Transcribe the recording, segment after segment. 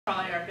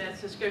probably our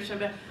best description,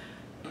 but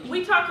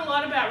we talk a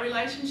lot about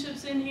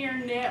relationships in here,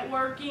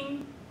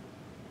 networking.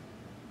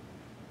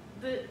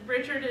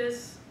 Richard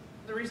is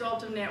the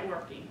result of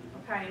networking,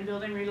 okay, and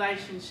building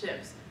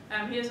relationships.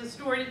 He has a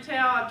story to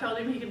tell. I've told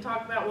him he can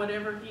talk about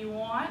whatever he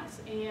wants,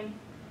 and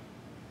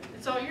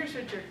it's all yours,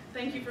 Richard.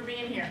 Thank you for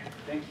being here.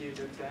 Thank you,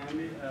 Dr.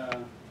 Amy.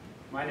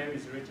 My name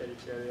is Richard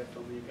Kirabira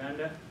from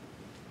Uganda.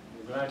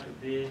 I'm glad to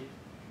be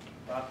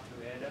back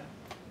to Eda,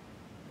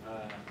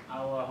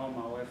 our home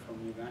away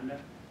from Uganda.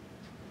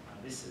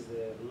 This is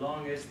the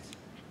longest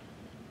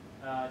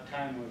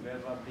time we've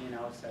ever been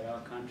outside our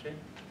country,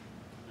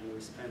 and we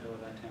spent all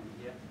that time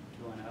here,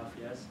 2.5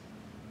 years.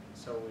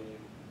 So we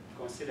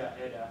consider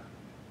Eda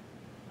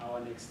our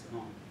next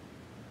home.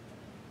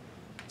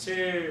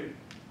 To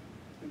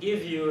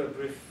give you a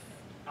brief,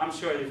 I'm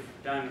sure you've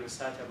done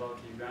research about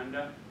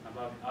Uganda,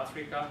 about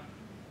Africa,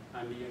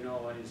 and you know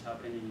what is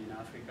happening in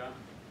Africa,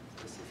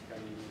 specifically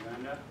in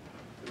Uganda,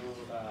 through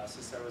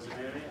Sister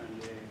Rosemary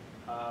and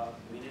her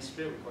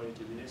ministry. We call it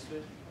a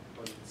ministry,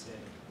 because it's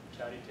a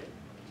charity.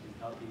 She's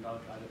helping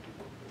out other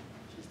people.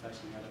 She's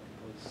touching other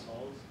people's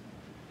souls.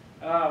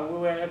 We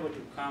were able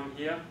to come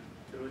here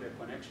through the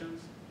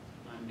connections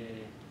and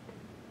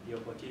the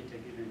opportunity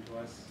given to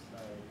us by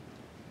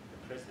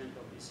the president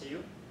of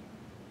ECU.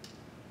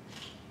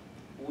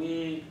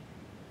 When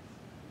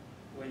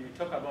we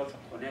talk about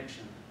a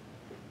connection,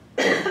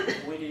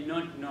 we did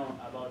not know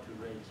about the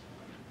rage.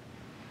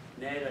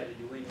 Neither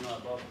did we know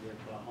about the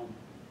Oklahoma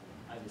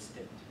as a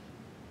state.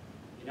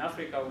 In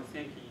Africa, we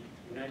think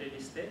the United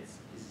States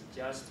is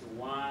just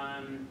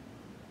one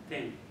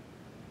thing.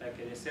 Like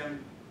the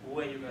same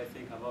way you guys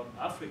think about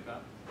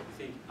Africa, you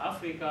think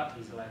Africa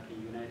is like the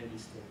United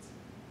States.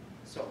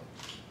 So,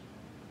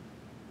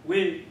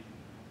 we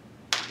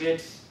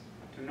get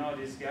to know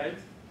these guys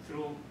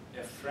through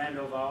a friend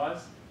of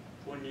ours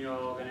who knew our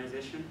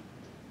organization.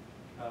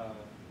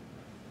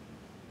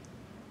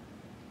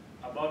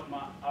 About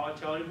our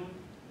childhood,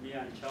 me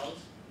and Charles,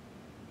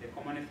 the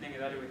common thing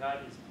that we had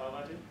is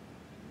poverty.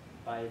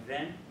 By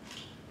then,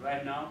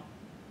 right now,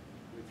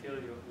 we feel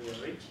we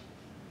are rich.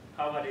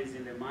 Poverty is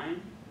in the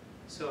mind.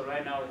 So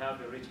right now we have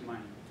a rich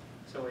mind.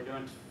 So we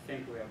don't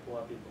think we are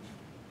poor people.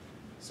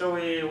 So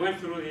we went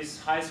through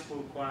this high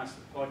school course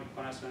called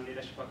Cornerstone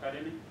Leadership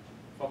Academy,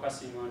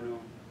 focusing on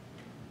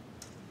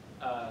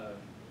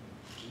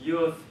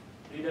youth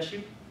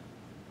leadership,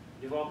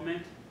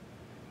 development,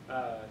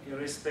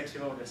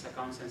 irrespective of the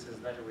circumstances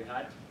that we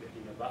had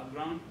in the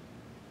background.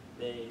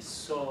 They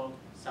saw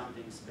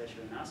something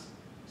special in us,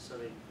 so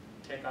they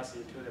take us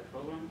into the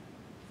program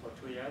for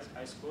 2 years,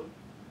 high school,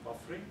 for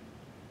free,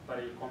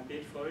 but you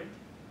compete for it.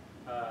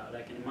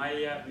 Like in my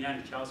year, me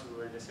and Charles, we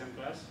were in the same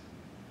class.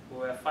 We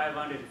were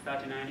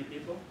 539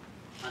 people,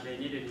 and they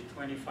needed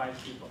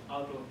 25 people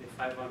out of the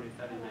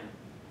 539.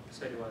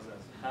 So it was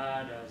as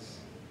hard as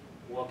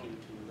walking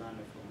to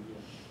Uganda from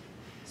here.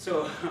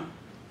 So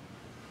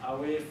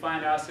we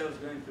find ourselves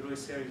going through a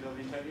series of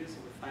interviews.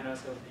 We find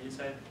ourselves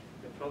inside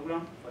the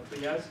program for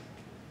 2 years.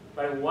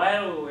 But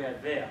while we were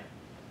there,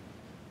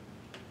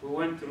 we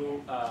went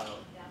through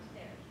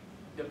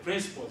the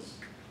principles.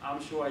 I'm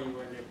sure you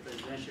were in the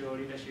presidential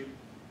leadership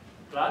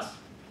class.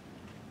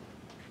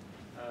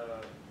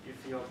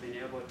 If you have been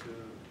able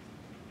to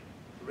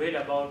read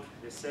about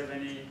the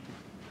 70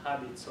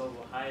 habits of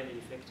highly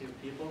effective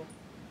people,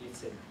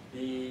 it's a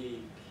big,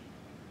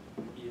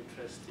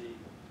 interesting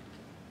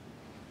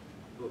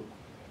book.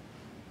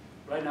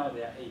 Right now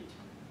there are 8.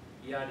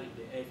 He added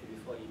the 8th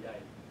before he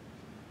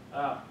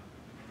died.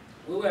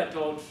 We were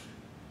taught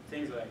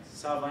things like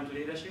servant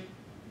leadership,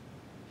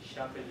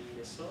 sharpening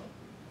the sword,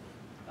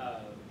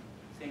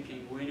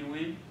 thinking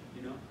win-win,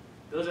 you know.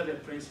 Those are the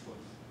principles.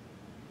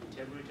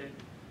 Integrity.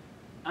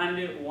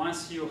 And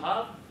once you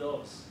have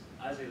those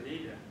as a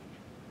leader,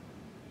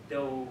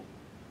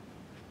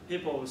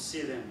 people will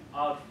see them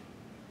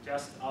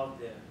just out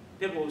there.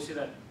 People will see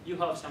that you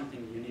have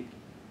something unique.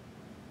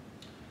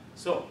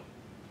 So,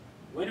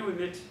 when we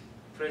met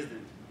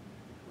President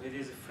with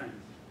his friends,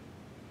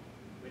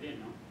 we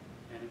didn't know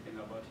anything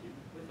about him.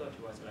 We thought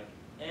he was like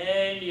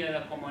any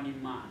other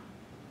common man.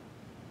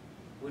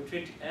 We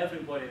treat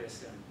everybody the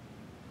same.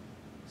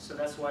 So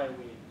that's why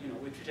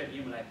we treated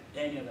him like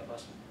any other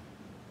person.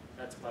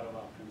 That's part of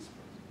our principles.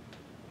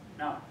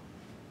 Now,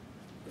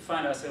 we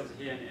find ourselves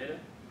here in Eda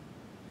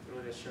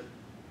through the short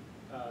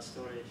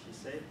story she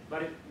said.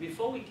 But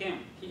before we came,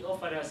 he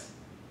offered us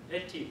a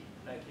tip,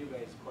 like you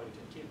guys call it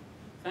a tip,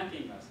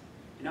 thanking us.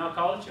 In our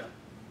culture,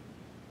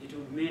 it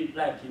would mean,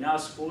 like in our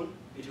school,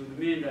 it would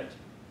mean that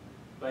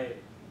by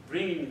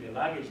bringing the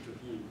luggage to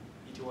him,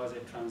 it was a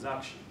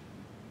transaction.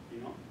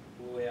 You know,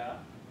 we were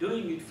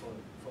doing it for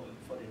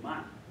the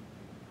man,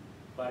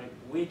 but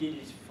we did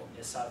it for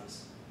a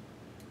service.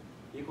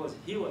 Because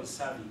he was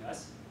serving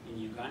us in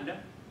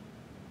Uganda,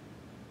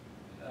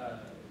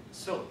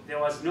 so there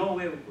was no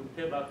way we could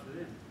pay back to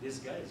them. These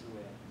guys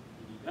were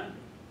in Uganda.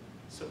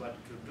 So, but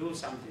to do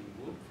something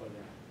good for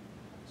them.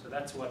 So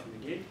that's what we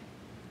did,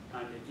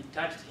 and it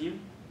touched him,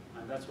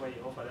 and that's why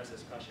he offered us a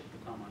scholarship to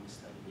come and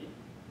study here.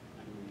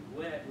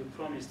 And we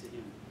promised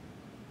him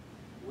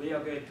we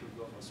are going to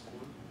go for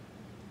school.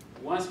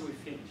 Once we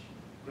finish,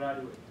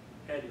 graduate,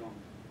 head home.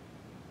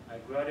 I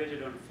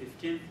graduated on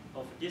 15th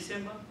of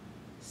December,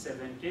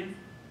 17th,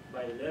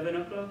 by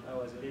 11 o'clock, I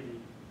was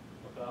leaving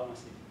Oklahoma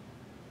City.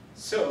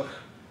 So,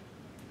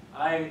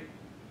 I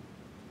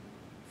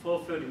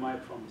fulfilled my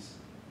promise.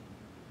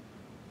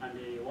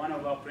 And one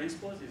of our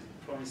principles is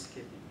promise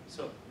keeping.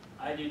 So,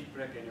 I didn't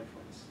break any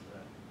promise.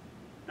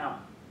 Now,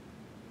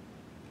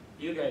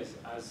 you guys,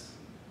 as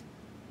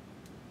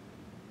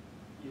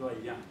you are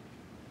young,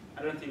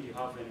 I don't think you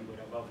have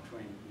anybody above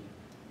 20 here.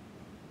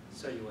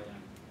 So you are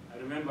young. I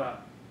remember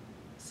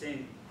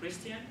seeing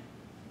Christian.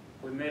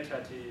 We met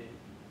at,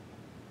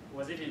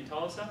 was it in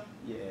Tulsa?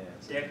 Yeah.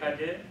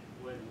 Day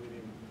with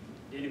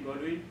Dean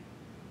Godwin.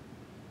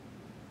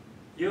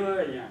 You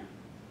are young.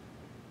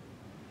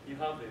 You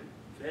have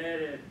a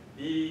very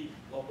big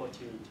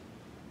opportunity.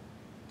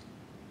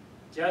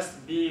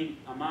 Just being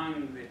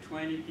among the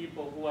 20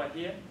 people who are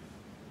here,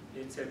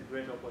 it's a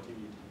great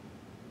opportunity.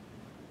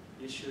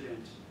 You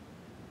shouldn't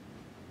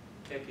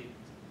take it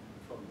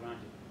for granted.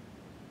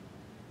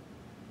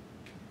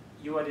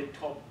 You are the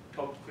top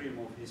cream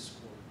of this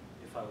school,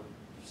 if I would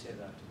say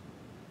that.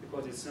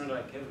 Because it's not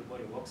like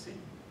everybody walks in.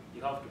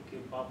 You have to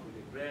keep up with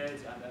the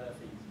grades and other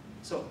things.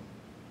 So,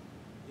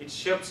 it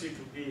shapes you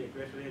to be a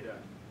great leader.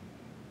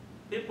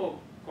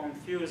 People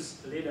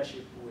confuse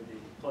leadership with the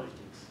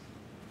politics.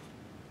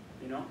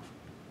 You know?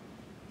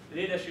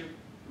 Leadership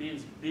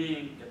means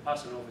being a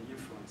person of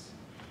influence.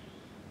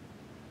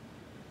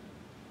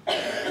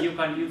 You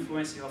can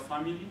influence your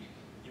family,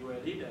 you are a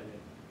leader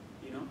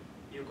there. You know?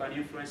 You can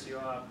influence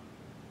your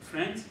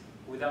friends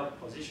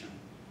without position.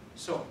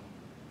 So,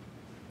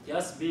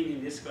 just being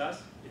in this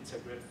class, it's a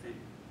great thing,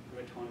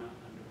 great honor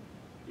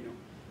and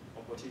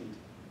opportunity.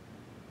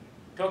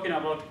 Talking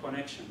about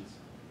connections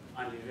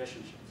and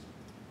relationships.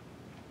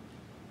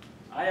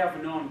 I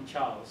have known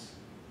Charles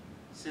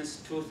since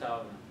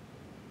 2000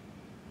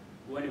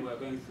 when we were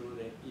going through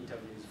the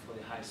interviews for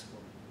the high school.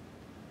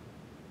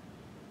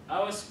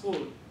 Our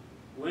school,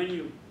 when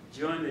you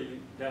join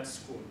that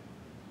school,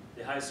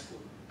 the high school,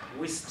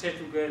 we stay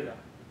together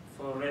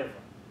forever.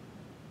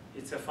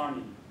 It's a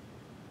family.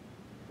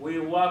 We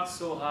work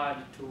so hard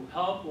to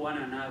help one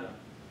another,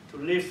 to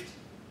lift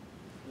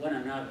one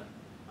another.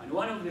 And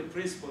one of the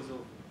principles of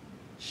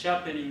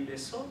sharpening the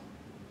saw,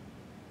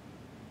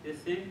 the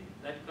thing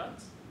that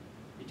cuts,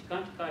 it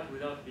can't cut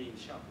without being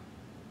sharp.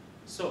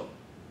 So,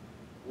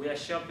 we are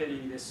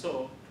sharpening the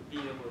saw to be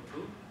able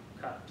to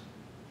cut.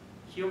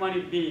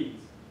 Human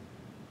beings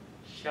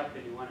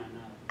sharpen one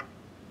another.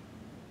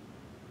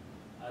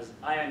 As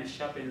iron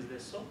sharpens the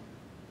saw,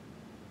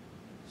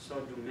 so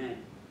do men.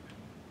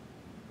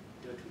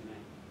 Do to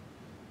men.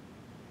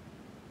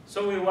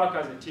 So we work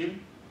as a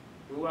team.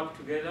 We work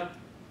together.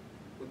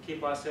 We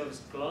keep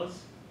ourselves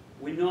close.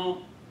 We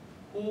know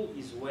who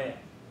is where,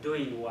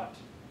 doing what.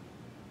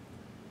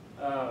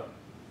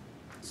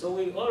 So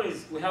we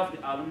have the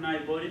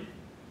alumni body.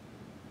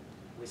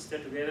 We stay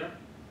together,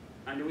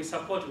 and we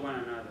support one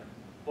another,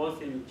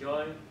 both in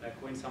joy, like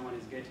when someone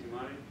is getting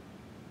married,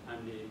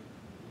 and in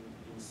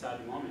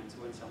sad moments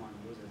when someone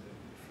loses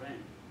a friend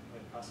or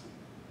a person.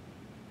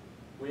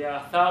 We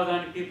are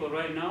 1,000 people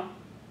right now,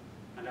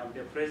 and I'm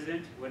the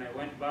president. When I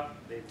went back,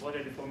 they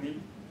voted for me.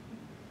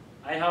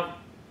 I have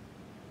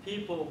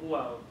people who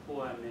are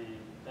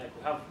like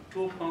we have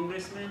 2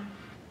 congressmen,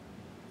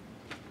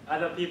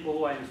 other people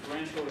who are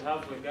influential. We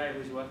have a guy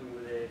who's working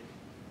with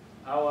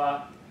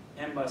our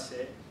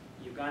embassy,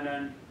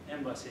 Ugandan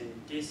embassy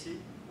in DC,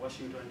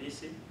 Washington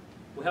DC.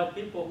 We have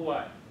people who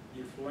are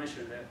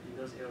influential in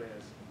those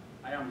areas.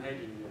 I am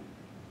heading them.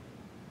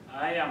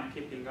 I am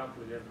keeping up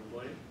with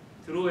everybody.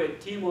 Through a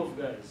team of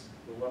guys,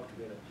 we work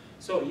together.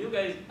 So you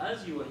guys,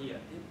 as you were here,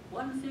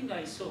 one thing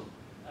I saw,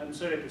 I'm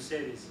sorry to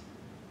say this,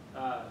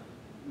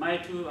 my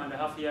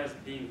 2.5 years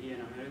being here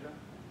in America,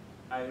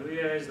 I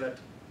realized that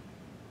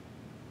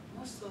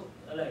most of,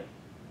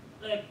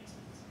 like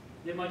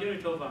the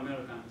majority of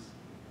Americans,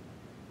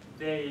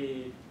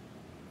 they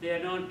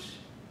are not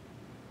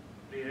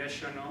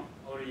relational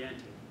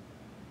oriented.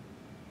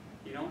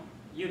 You know,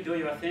 you do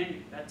your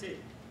thing, that's it.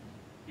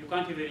 You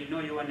can't even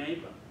know your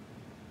neighbor.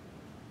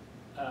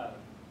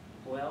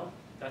 Well,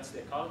 that's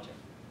the culture.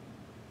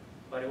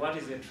 But what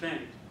is the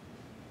trend?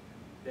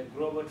 The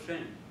global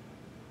trend.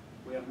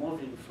 We are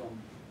moving from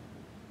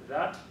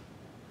that.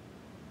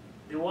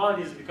 The world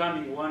is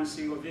becoming one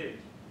single village.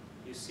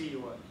 You see,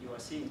 you are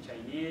seeing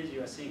Chinese,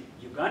 you are seeing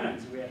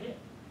Ugandans, we are here.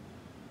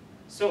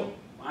 So,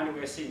 and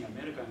we are seeing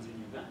Americans in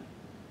Uganda.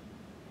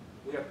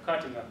 We are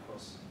cutting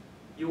across.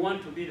 You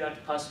want to be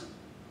that person,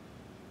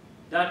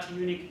 that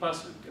unique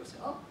person. They'll say,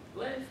 oh,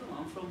 where are you from?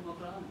 I'm from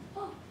Oklahoma.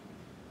 Oh,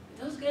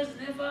 those guys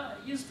never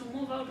used to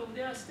move out of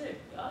their state.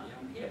 Ah,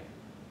 I'm here.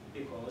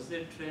 Because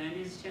the trend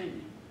is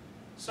changing.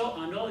 So,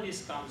 and all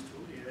this comes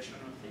to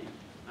relational thing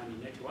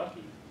and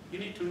networking. You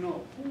need to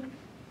know who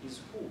is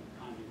who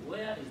and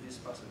where is this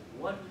person,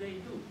 what do they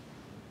do?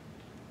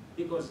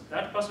 Because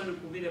that person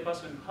could be the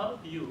person who help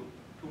you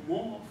to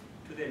move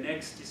to the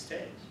next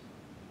stage.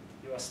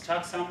 You are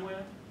stuck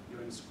somewhere,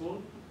 you're in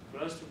school,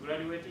 close to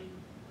graduating.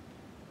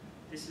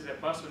 This is the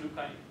person who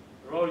can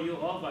roll you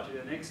over to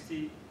the next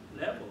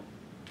level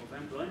of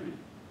employment.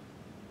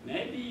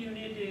 Maybe you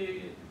need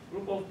a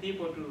group of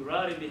people to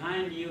rally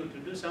behind you to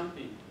do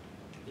something.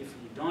 If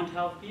you don't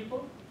have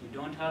people, you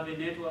don't have a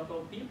network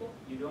of people,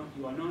 you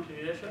are not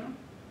relational,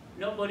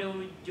 nobody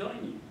will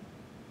join you.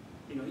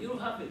 You know, you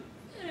have a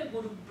very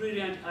good,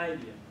 brilliant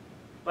idea,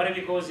 but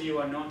because you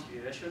are not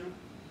relational,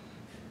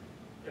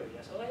 they will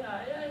just, oh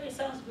yeah, it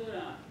sounds good,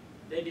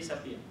 they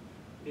disappear.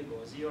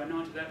 Because you are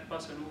not that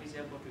person who is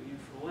able to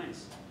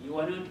influence. You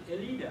are not a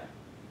leader.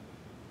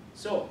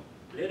 So,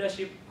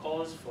 leadership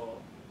calls for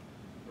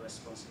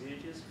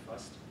responsibilities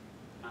first,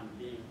 and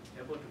being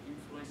able to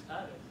influence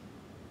others.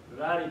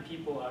 Rally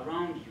people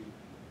around you.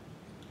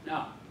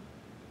 Now,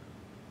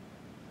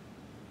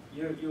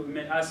 you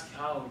may ask,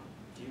 how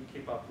do you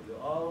keep up with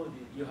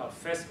you have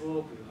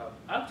Facebook, you have,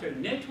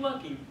 actually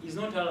networking is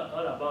not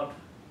all about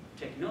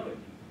technology.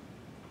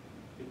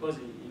 Because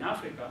in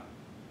Africa,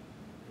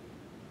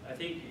 I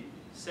think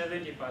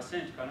 70%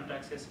 cannot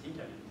access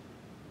internet,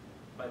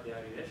 but they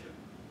are relational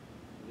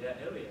in their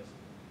areas.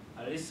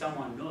 At least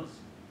someone knows.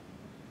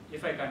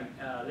 If I can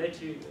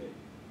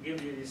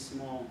give you this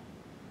small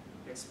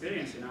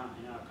experience in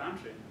our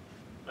country,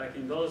 like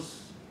in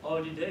those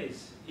old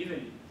days,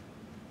 even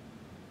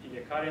in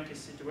the current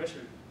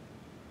situation,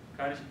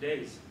 current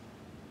days,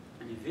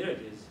 and in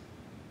villages,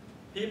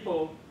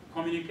 people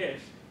communicate.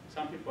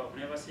 Some people have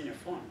never seen a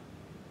phone.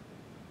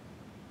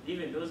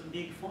 Even those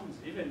big phones,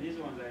 even these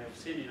ones I have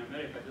seen in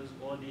America, those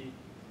old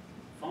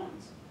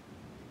phones,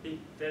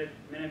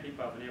 many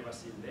people have never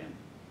seen them,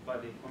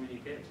 but they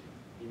communicate,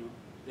 you know,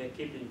 they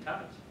keep in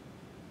touch.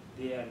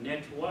 They are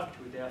networked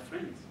with their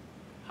friends.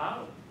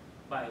 How?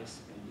 By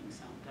spending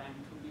some time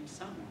to meet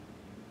someone.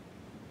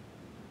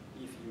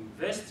 If you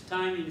invest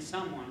time in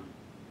someone,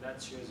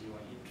 that shows you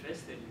are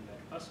interested in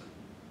that person.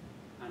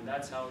 And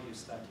that's how you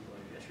start your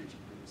relationship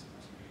with this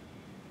person.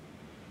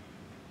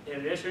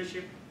 A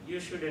relationship, you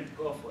shouldn't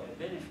go for a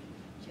benefit,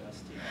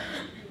 just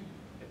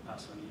a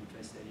person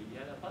interested in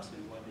the other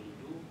person, what they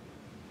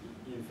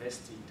do,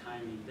 invest in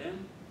time in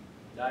them.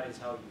 That is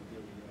how you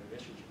build your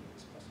relationship with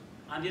this person.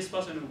 And this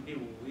person will be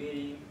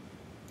willing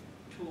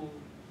to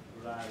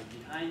rally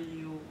behind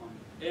you on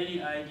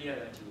any idea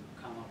that you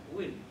come up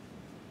with.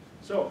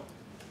 So,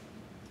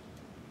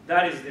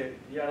 that is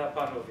the other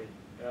part of it,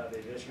 the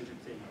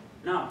relationship thing.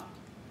 Now,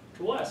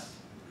 to us,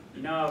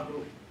 in our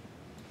group,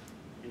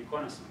 in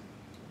Cornerstone,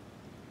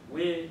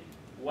 we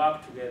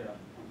work together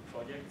on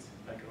projects.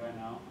 Like right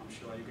now, I'm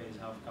sure you guys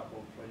have a couple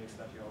of projects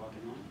that you're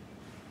working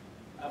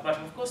on. But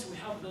of course, we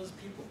have those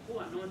people who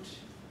are not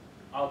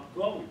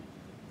outgoing,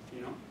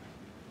 you know.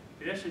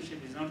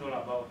 Relationship is not all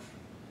about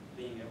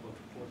being able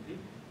to pull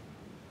people,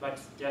 but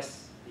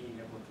just being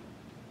able to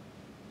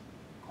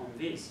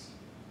convince,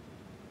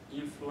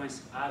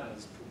 influence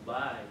others to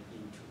buy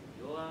into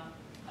your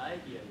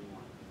idea you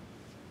want.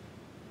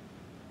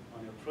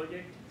 On a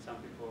project, some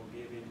people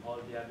give in all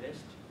their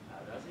best,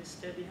 others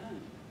stay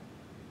behind.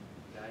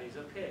 That is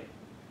okay.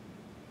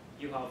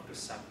 You have to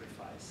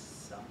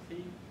sacrifice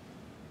something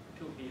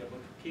to be able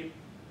to keep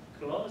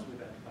close with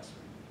that person.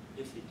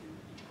 If it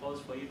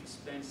calls for you to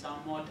spend some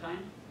more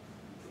time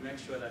to make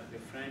sure that the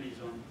friend is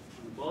on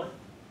board,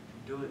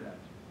 do that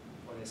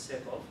for the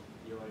sake of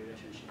your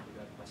relationship with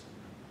that person.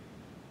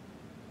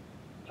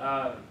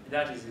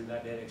 That is in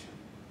that direction.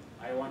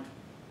 I want to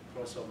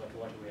cross over to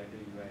what we are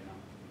doing right now.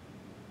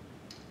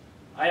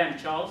 I am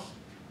Charles.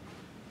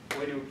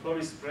 When we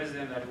promised the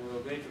President that we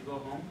were going to go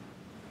home,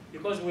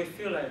 because we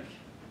feel like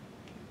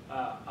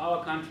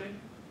our country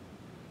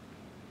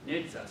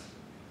needs us.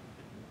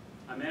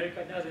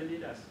 America doesn't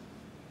need us.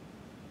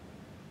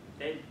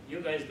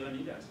 You guys don't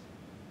need us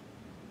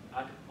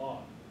at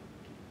all.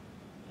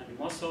 And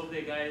most of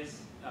the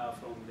guys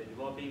from the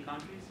developing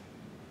countries,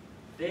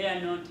 they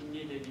are not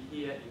needed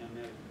here in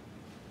America.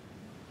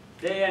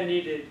 They are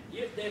needed,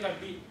 if they can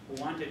be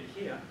wanted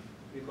here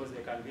because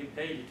they can be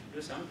paid to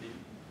do something,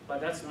 but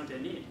that's not a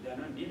need, they are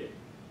not needed.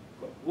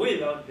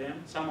 Without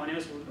them, someone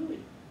else will do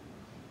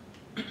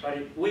it.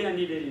 But we are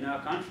needed in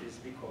our countries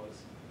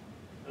because,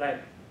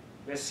 like,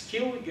 the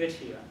skill we get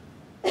here,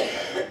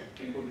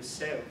 we could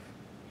save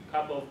a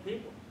couple of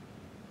people.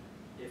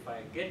 If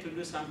I get to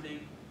do something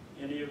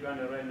in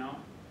Uganda right now,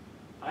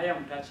 I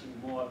am touching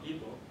more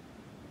people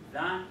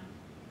than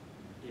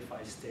if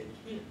I stayed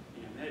here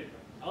in America.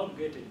 I would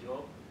get a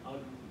job, I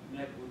would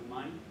make good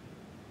money.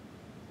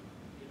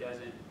 It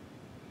doesn't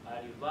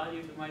add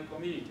value to my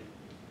community.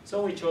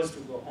 So we chose to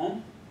go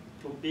home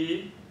to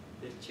be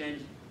the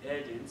change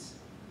agents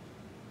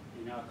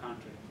in our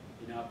country,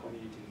 in our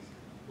communities.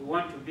 We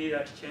want to be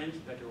that change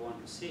that we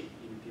want to see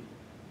in people,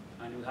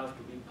 and we have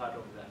to be part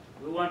of that.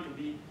 We want to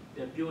be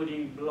the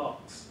building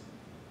blocks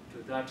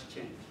to that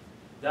change,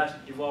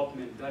 that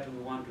development that we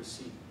want to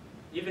see.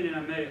 Even in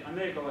America,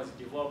 America was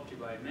developed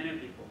by many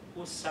people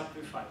who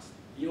sacrificed.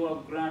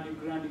 Your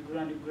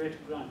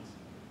great-grands.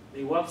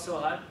 They worked so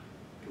hard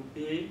to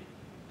be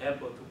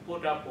able to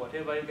put up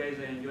whatever you guys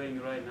are enjoying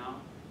right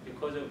now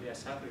because of their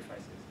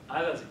sacrifices.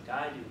 Others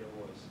died in the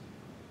wars.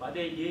 But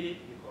they did it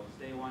because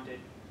they wanted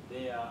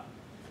their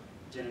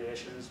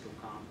generations to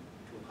come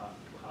to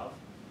have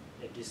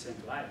a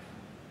decent life.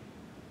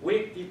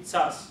 It's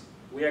us.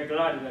 We are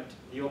glad that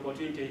the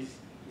opportunity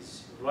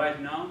is right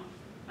now,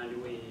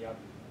 and we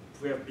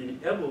have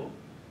been able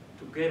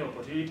to get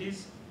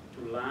opportunities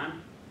to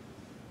learn,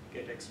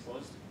 get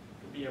exposed,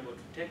 to be able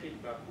to take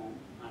it back home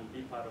and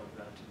be part of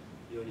that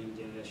young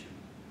generation.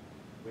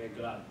 We're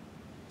glad.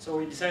 So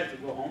we decided to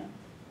go home.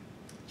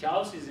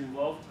 Charles is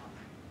involved.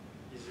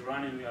 He's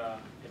running a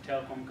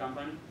telecom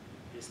company.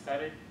 He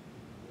started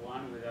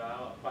one with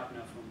our partner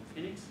from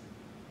Phoenix.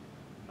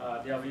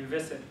 They have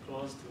invested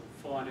close to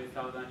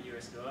 400,000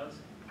 US dollars.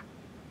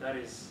 That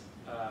is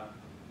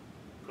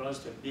close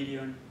to $1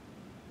 billion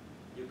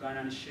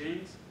Ugandan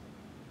shillings.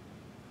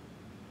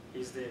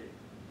 He's the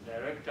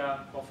director,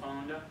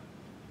 co-founder.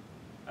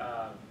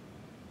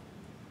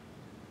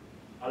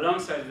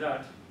 Alongside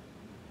that,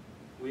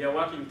 we are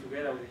working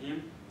together with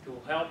him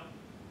to help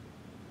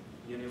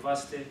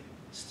university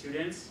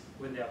students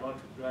when they're about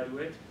to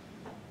graduate,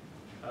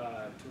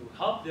 to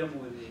help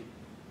them with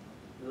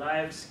the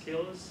life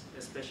skills,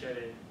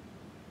 especially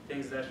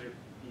things that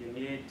you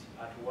need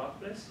at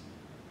workplace.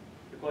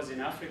 Because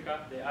in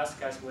Africa, they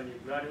ask us when you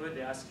graduate,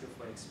 they ask you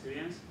for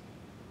experience.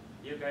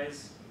 You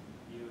guys,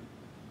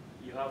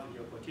 you have the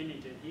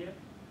opportunity here.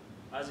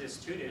 As a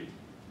student,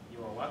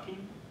 you are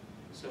working.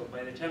 So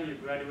by the time you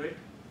graduate,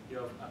 you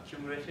have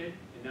accumulated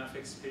enough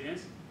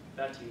experience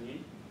that you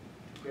need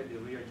to get the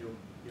real job,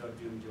 your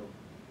dream job.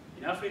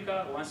 In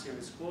Africa, once you're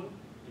in school,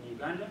 in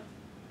Uganda,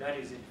 that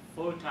is it,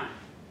 full time.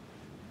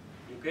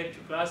 You get to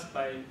class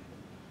by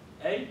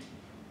 8,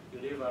 you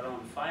leave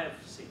around 5,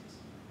 6.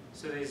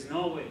 So there is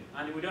no way.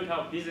 And we don't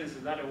have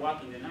businesses that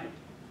work in the night.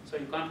 So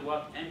you can't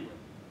work anywhere.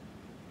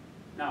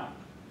 Now,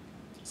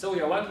 so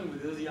we are working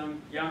with those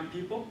young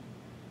people,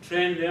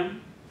 train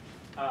them.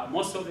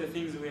 Most of the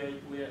things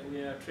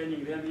we are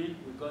training them in,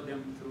 we got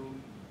them through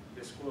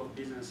the School of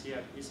Business here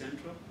at East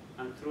Central,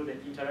 and through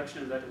the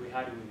interactions that we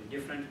had with the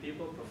different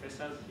people,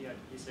 professors here at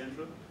East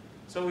Central.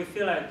 So we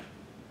feel like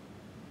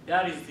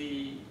that is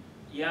the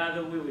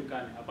other way we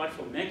can, apart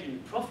from making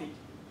profit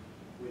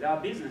with our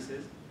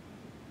businesses,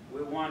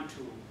 we want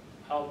to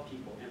help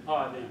people,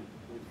 empower them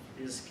with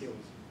these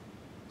skills.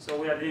 So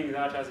we are doing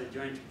that as a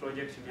joint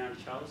project, me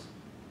and Charles.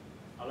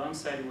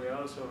 Alongside, we are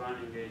also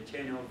running a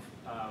chain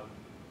of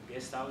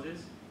guest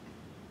houses,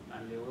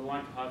 and we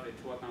want to have a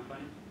tour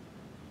company.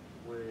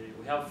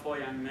 We have 4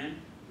 young men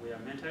we are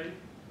mentoring.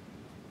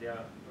 They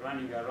are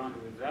running around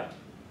with that.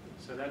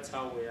 So that's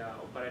how we are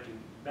operating.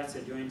 That's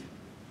a joint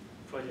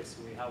projects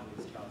we have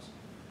with Charles.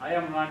 I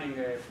am running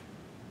a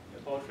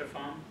poultry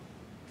farm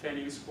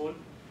training school.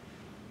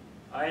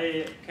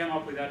 I came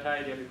up with that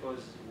idea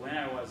because when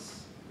I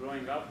was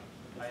growing up,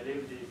 I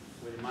lived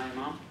with my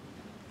mom,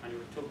 and we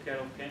took care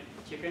of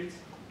chickens.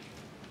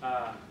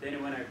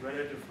 Then when I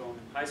graduated from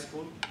high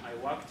school, I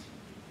worked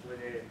with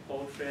a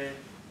poultry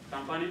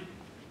company,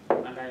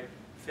 and I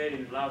fell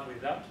in love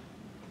with that.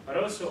 But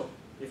also,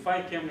 if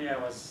I came here,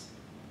 I was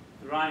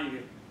running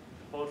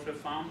a poultry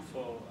farm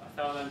for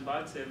 1,000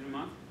 birds every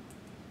month.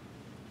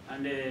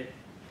 And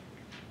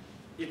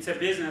it's a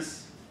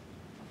business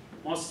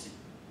most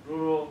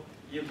rural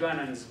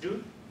Ugandans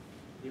do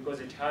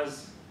because it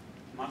has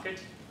market.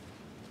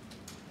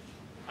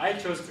 I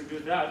chose to do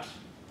that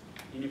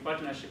in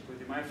partnership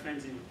with my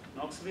friends in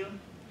Knoxville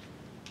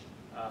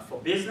for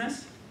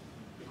business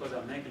because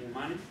I'm making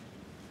money,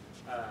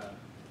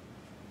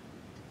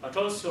 but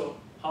also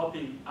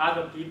helping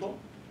other people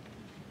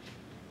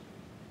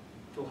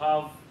to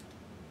have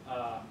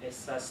a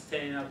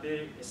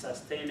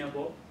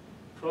sustainable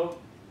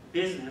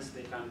business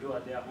they can do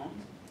at their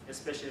homes,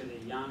 especially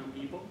the young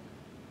people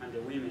and the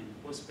women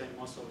who spend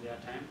most of their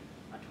time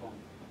at home.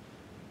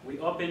 We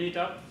open it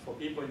up for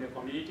people in the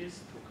communities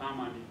to come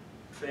and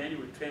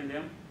train. We train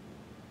them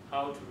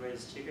how to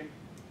raise chicken.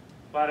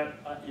 But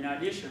in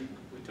addition,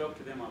 we talk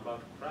to them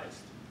about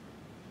Christ.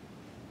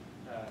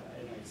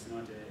 I know it's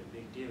not a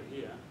big deal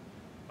here,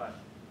 but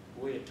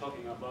we're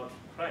talking about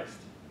Christ,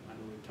 and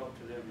we talk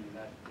to them in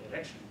that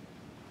direction.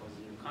 Because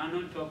you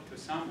cannot talk to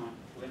someone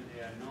when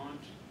they are not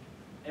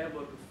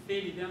able to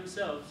feed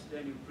themselves,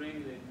 then you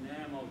bring the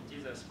name of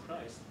Jesus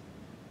Christ,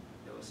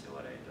 they will say,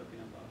 what are you talking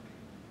about?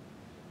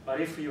 But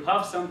if you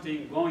have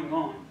something going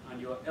on and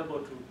you are able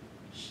to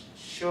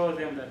show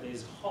them that there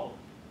is hope,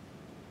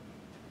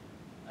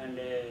 and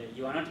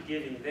you are not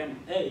giving them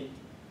aid,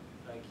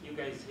 like you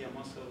guys here,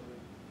 most of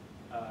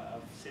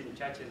I've seen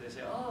churches, they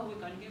say, oh, we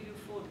can give you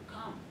food,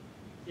 come.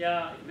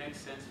 Yeah, it makes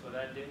sense for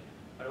that day,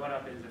 but what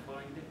happens the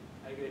following day?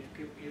 Are you going to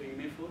keep giving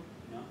me food?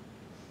 No.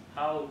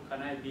 How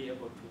can I be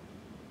able to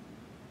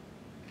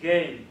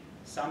gain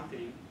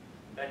something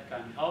that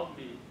can help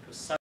me to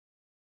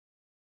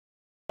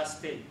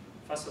sustain,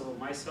 first of all,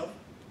 myself,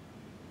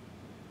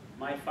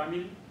 my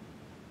family,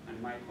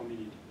 and my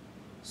community?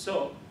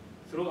 So,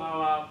 through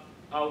our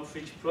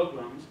outreach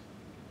programs,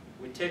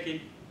 we take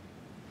it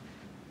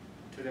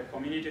to the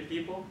community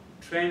people,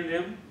 train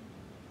them,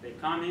 they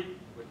come in,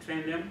 we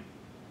train them,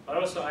 but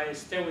also I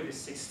stay with the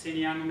 16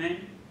 young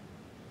men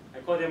I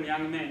call them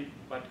young men,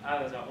 but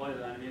others are older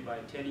than me by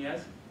 10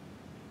 years.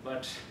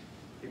 But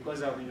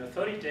because I'm in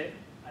authority,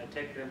 I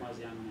take them as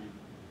young men.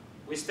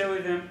 We stay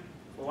with them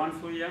for 1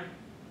 full year.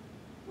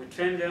 We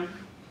train them,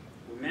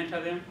 we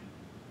mentor them.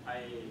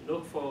 I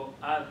look for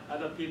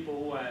other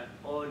people who are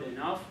old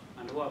enough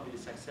and who have been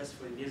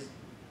successful in these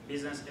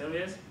business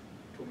areas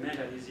to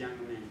mentor these young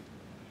men.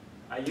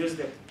 I use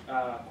the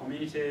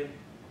community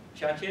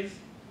churches,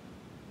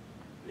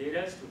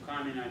 leaders to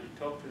come in and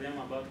talk to them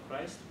about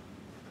Christ.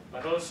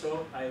 But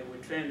also I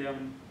will train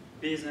them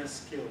business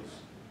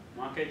skills,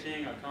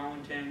 marketing,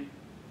 accounting,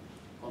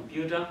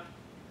 computer,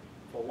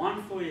 for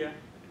 1 full year.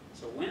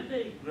 So when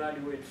they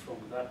graduate from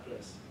that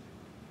place,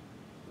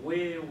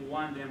 we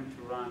want them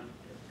to run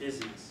a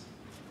business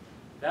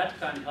that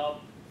can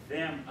help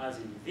them as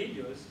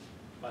individuals,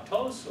 but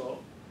also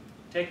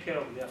take care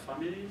of their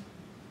families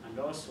and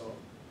also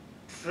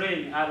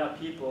train other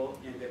people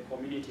in the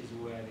communities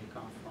where they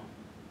come from.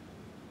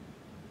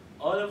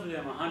 All of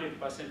them,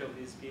 100% of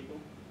these people,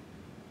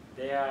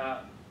 they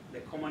are the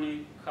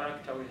common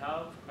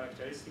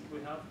characteristic we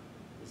have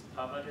is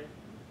poverty,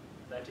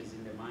 that is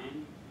in the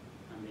mind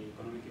and the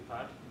economic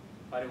part.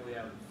 But we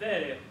are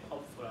very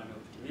hopeful and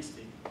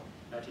optimistic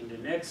that in the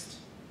next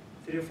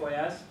 3 or 4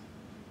 years,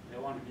 they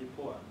won't be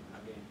poor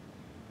again.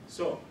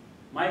 So,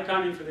 my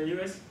coming to the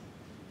US,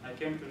 I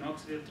came to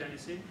Knoxville,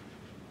 Tennessee,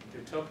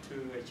 to talk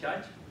to a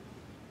church.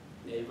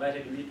 They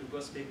invited me to go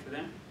speak to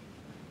them.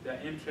 They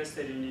are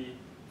interested in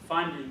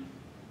funding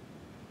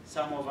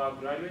some of our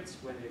graduates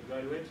when they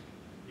graduate.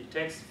 It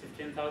takes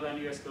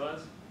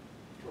 $15,000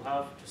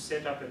 to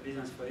set up a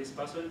business for this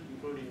person,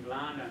 including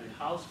land and a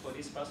house for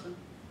this person.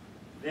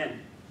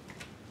 Then,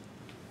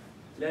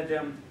 let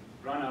them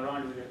run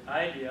around with the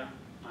idea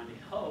and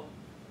help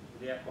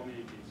their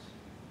communities.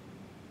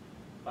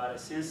 But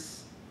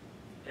since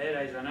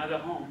Ada is another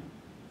home,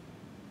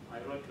 I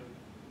wrote to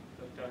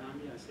Dr.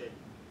 Hamdi and said,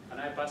 can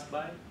I pass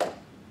by,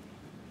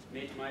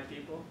 meet my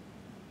people?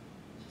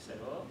 She said,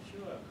 oh,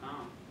 sure,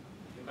 come.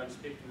 You can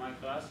speak to my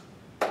class.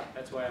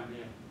 That's why I'm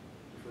here.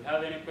 If you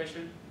have any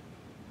question,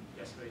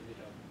 just raise it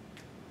up.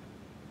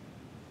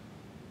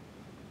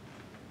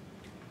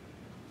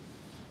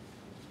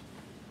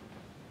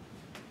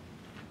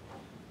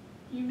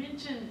 You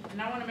mentioned,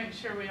 and I want to make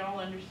sure we all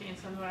understand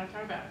something when I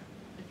talk about,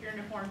 if you're in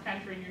a foreign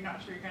country and you're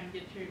not sure you're going to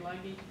get your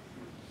luggage,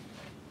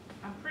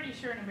 I'm pretty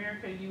sure in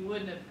America you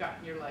wouldn't have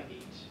gotten your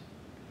luggage,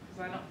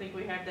 because I don't think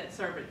we have that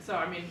service. So,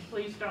 I mean,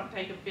 please don't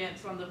take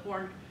offense on the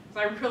foreign,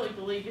 because I really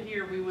believe it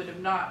here we would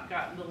have not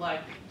gotten the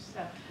luggage.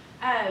 So,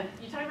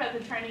 you talk about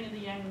the training of the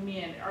young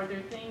men. Are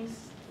there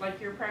things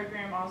like your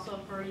program also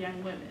for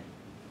young women?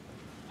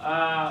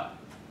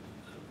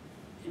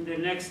 In the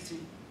next 2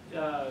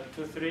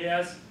 to 3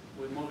 years,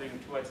 we're moving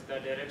towards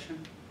that direction.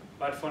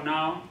 But for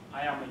now,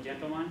 I am a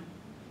gentleman.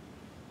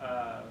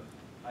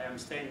 I am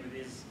staying with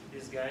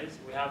these guys.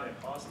 We have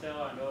a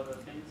hostel and other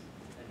things,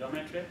 a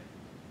dormitory.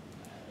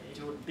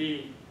 It would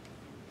be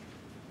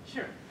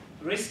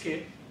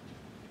risky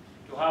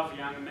to have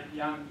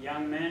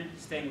young men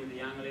staying with the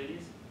young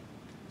ladies.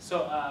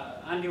 So,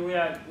 Andy, we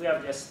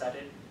have just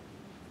started.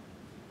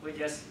 We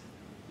just,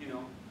 in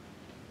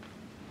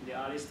the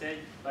early stage,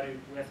 but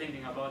we're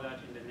thinking about that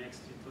in the next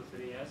 2 to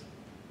 3 years.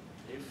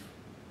 If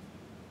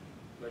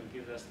God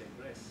gives us the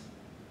grace,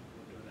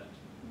 we'll do that.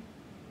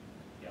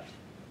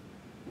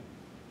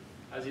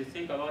 Yeah. As you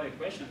think about the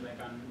questions, I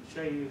can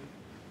show you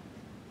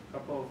a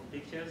couple of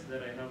pictures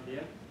that I have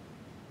here.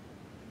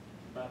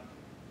 But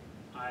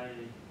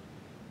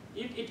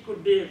it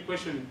could be a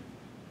question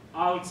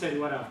outside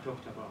what I've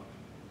talked about.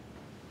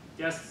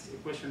 Just a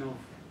question of,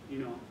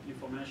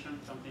 information,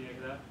 something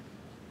like that.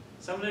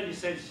 Some lady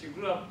said she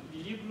grew up,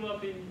 did you grow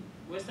up in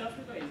West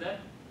Africa?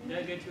 Did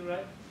I get you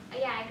right?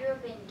 Yeah, I grew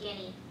up in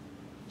Guinea.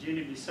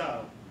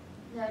 Guinea-Bissau?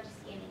 No,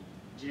 just Guinea.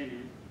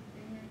 Guinea?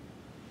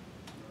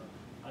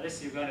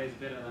 Unless Uganda is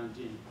better than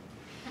Guinea.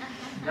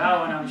 That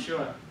one I'm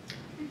sure.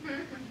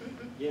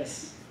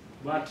 Yes.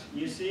 But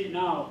you see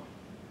now,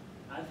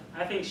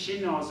 I think she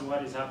knows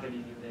what is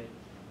happening in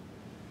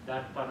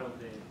that part of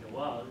the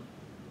world.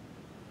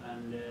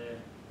 And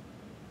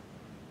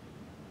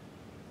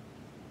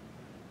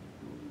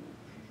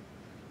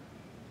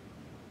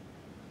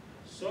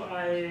so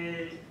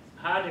I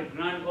had a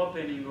grand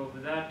opening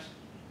of that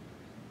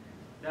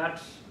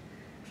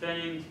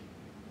training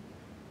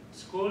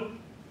school,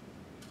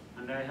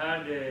 and I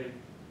had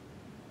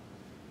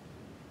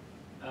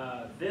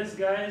this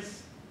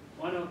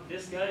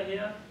guy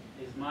here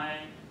is my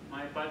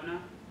partner.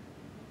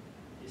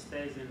 He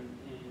stays in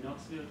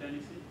Knoxville,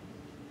 Tennessee.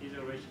 He's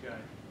a rich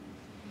guy,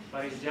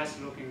 but he's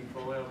just looking for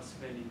a way of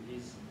spending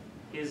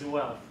his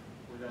wealth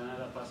with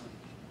another person.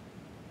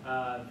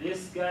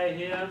 This guy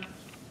here,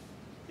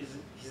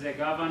 he's a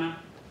governor,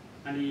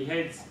 and he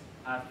heads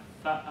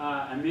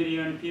 1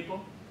 million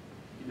people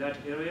in that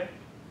area.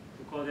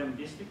 We call them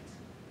districts.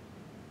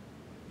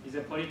 He's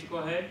a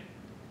political head.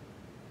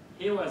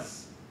 He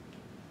was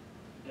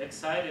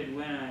excited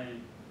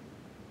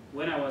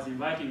when I was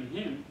inviting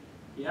him.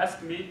 He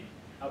asked me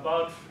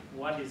about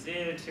what is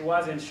it. He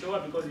wasn't sure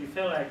because he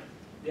felt like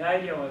the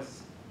idea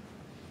was,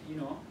 you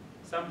know,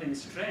 something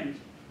strange.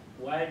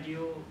 Why do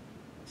you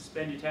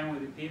spend time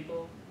with the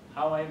people?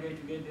 How are you going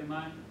to get the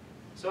money?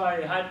 So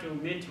I had to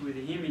meet with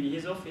him in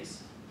his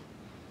office.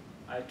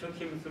 I took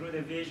him through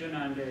the vision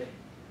and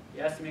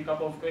he asked me a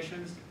couple of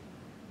questions.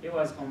 He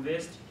was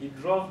convinced. He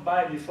drove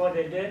by before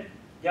the day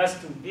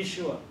just to be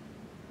sure,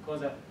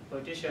 because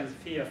politicians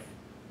fear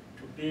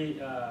to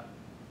be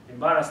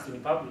embarrassed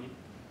in public.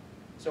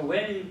 So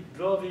when he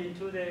drove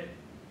into the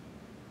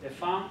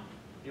farm,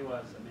 he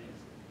was amazed.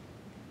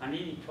 And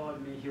he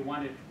told me he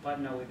wanted to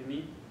partner with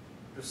me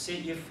to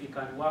see if he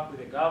can work with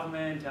the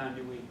government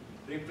and we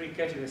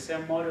replicate the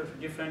same model to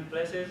different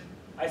places.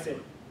 I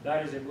said,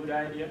 that is a good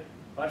idea,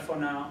 but for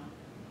now,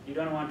 you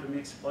don't want to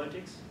mix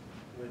politics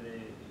with the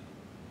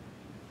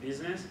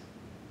business.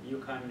 You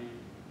can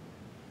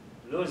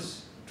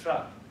lose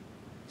track.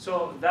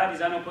 So that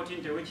is an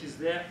opportunity which is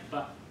there,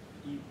 but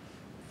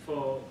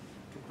to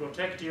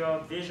protect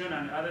your vision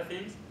and other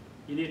things,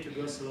 you need to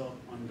go slow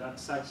on that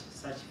such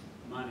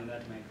money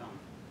that may come.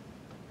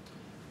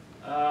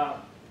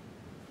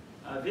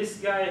 This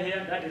guy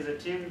here, that is a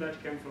team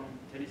that came from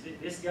Tennessee.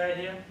 This guy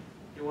here,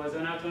 he was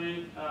an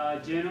attorney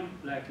general,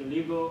 like a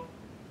legal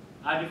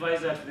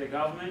advisor to the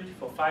government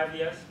for 5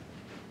 years.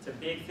 It's a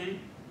big thing.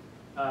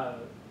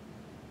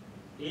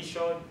 He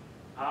showed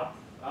up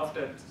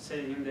after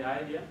selling him the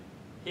idea.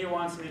 He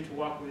wants me to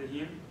work with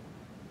him.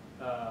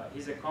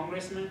 He's a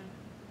congressman.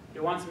 He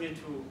wants me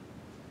to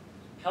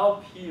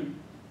help him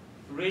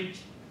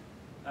reach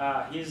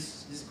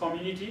his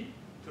community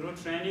through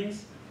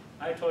trainings.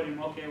 I told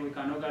him, okay, we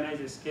can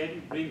organize a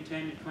schedule, bring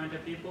 10 to 20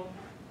 people.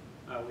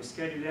 We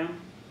schedule them.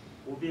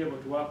 We'll be able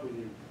to work with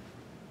him.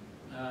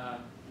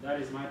 That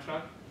is my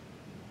truck.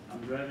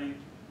 I'm driving.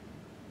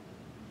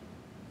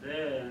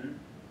 Then,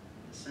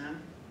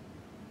 Sam.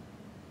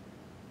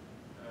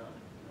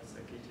 That's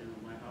the kitchen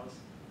of my house.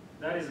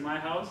 That is my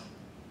house.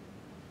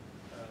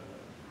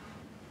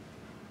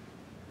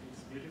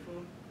 It's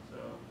beautiful. So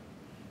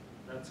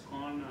that's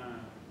corn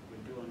we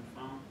do on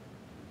farm.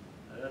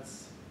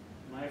 That's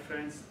my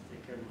friends.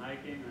 They came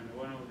hiking, and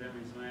one of them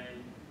is my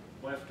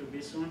wife to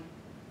be soon.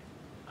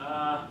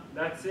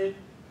 That's it.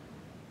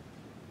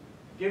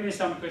 Give me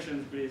some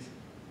questions, please.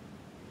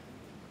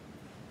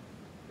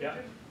 Yeah.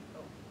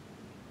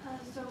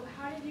 So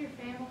how did your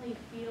family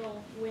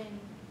feel when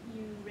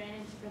you ran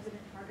into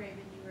President Hargrave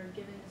and you were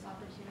given this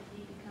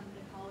opportunity to come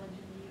to college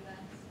in the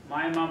U.S.?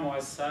 My mom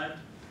was sad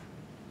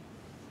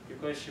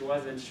because she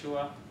wasn't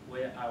sure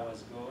where I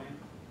was going.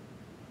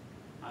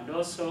 And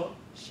also,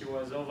 she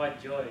was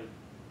overjoyed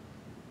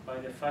by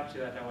the fact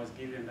that I was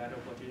given that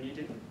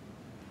opportunity.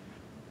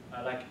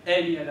 Like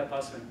any other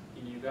person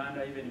in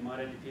Uganda, even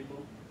married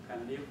people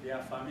can leave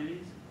their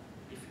families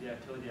if they are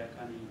told they are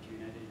coming to the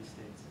United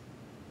States.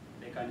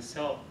 They can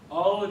sell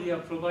all their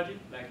property,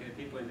 like the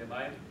people in the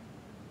Bible,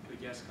 to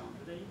just come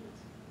to the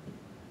U.S.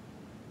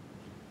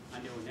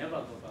 And they will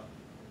never go back.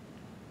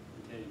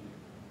 I'm telling you.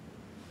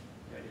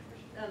 You had a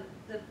question?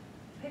 The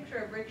picture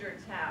of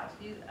Richard's house,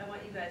 I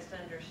want you guys to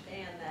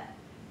understand that.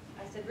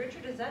 I said,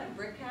 Richard, is that a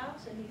brick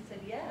house? And he said,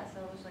 yes.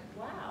 I was like,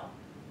 wow.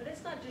 But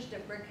it's not just a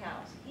brick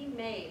house. He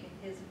made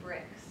his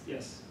bricks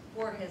Yes.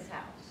 for his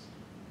house.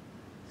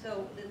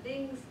 So the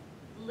things,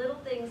 little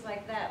things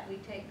like that we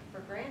take for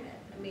granted.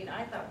 I mean,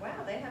 I thought,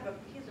 wow,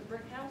 he's a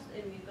brick house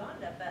in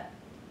Uganda, but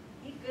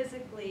he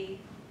physically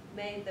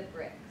made the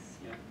bricks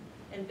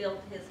and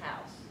built his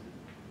house.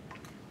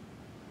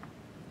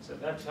 So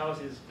that house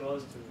is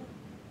close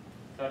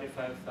to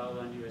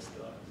 $35,000 US.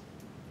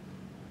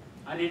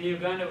 And in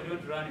Uganda, we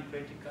don't run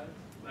credit cards,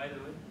 by the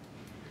way.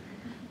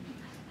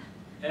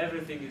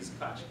 Everything is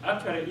cash.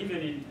 Actually, even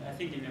in, I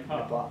think in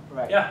Nepal.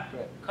 Right. Yeah,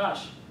 Right.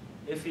 cash.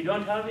 If you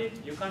don't have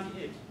it, you can't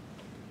eat.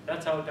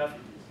 That's how tough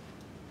it is.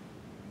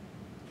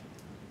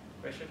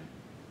 Question?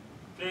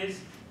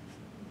 Please,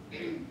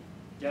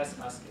 just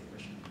ask a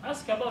question.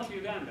 Ask about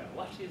Uganda.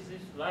 What is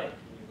it like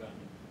in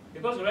Uganda?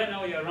 Because right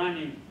now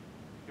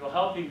you're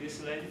helping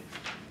this lady.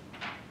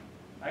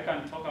 I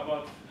can talk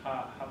about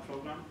her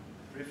program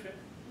briefly.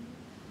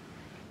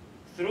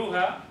 Through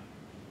her,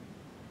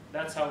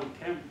 that's how we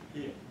came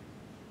here.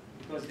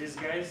 Because these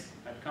guys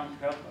had come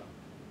to help her.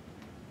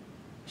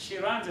 She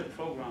runs a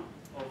program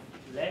of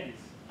ladies.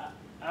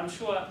 I'm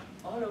sure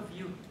all of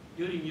you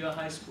during your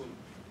high school,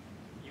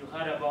 you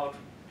heard about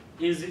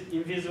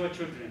invisible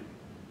children,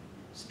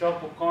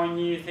 Stop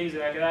Okonyi, things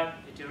like that.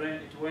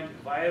 It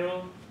went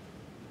viral.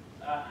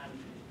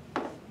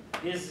 And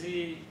these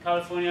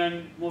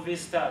Californian movie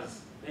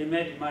stars, they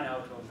made money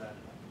out of that.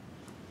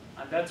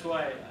 And that's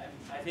why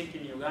I think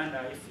in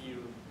Uganda, if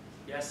you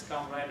just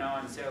come right now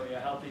and say, we are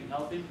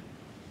helping,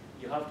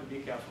 you have to be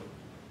careful.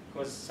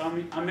 Because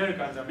some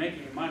Americans are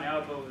making money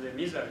out of the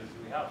miseries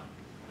we have.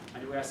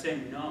 And we are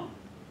saying, no,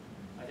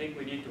 I think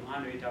we need to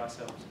handle it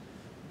ourselves.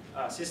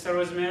 Sister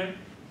Rosemary,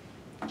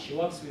 she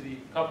works with a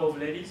couple of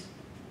ladies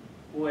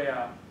who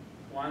were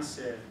once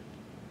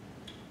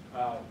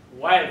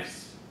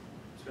wives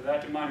to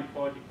that man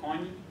called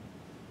Okonyi,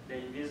 the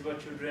invisible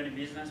children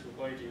business. We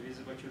call it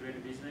invisible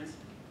children business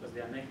because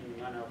they are making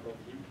money out of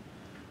him.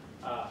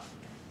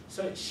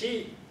 So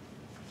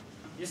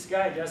this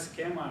guy just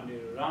came and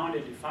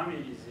rounded the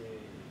families,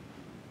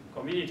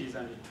 communities,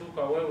 and he took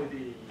away with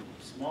the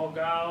small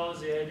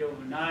girls, the age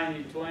of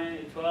 9,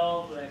 20,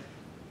 12,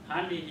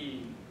 like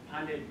he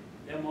handed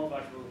them over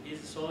to his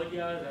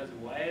soldiers as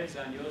wives,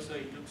 and also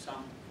he took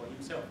some for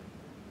himself.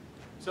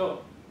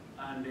 So,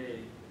 and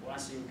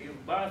once you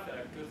give birth,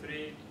 like 2,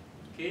 3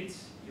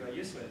 kids, you are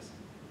useless.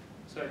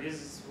 So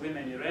these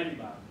women he ran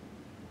back.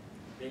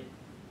 They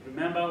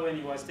remember when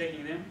he was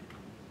taking them,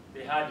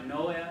 they had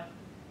nowhere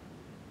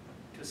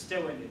to stay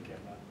when they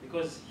came back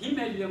because he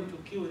made them to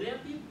kill their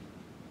people.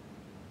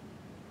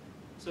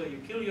 So you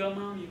kill your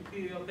mom, you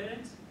kill your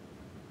parents,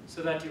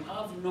 so that you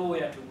have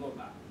nowhere to go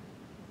back.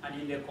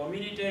 And in the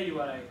community,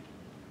 you are like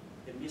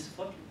a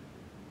misfortune.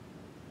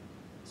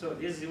 So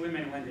these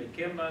women, when they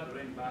came back,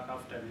 ran back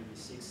after maybe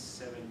 6,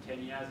 7,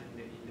 10 years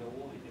in the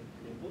war, in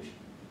the bush,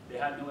 they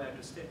had nowhere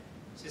to stay.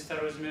 Sister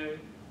Rosemary,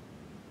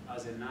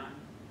 as a nun,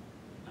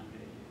 and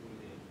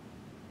with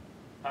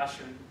a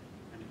passion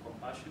and a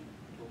compassion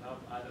to help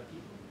other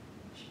people,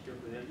 she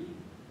took them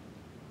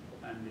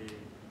in. And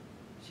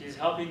she's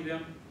helping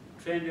them,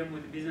 train them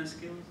with business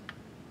skills.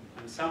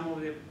 And some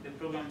of the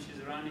programs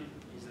she's running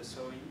is the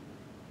sewing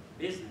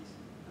business.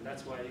 And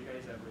that's why you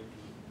guys are going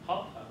to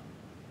help her.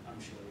 I'm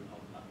sure you'll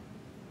help her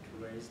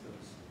to raise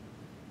those.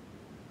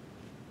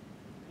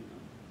 You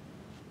know.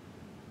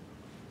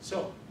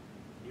 So,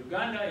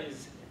 Uganda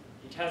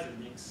it has a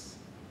mix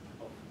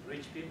of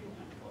rich people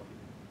and poor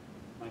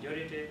people.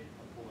 Majority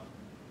are poor.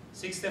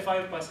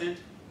 65%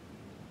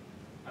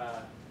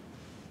 are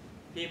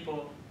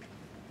people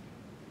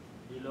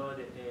below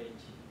the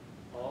age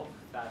of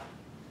 30.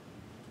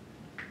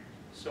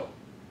 So,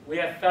 we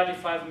are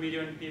 35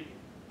 million people.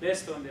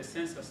 Based on the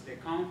census, the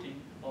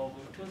counting of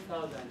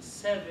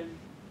 2007,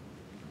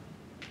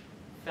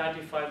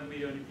 35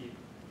 million people.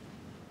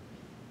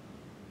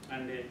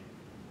 And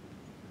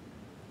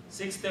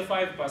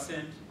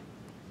 65%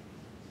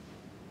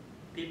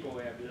 people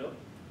were below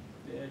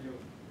the age of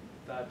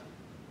 30.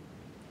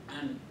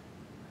 And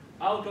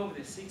out of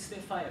the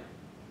 65,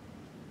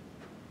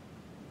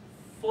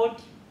 40%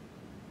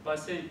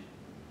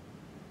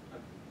 are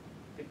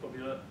people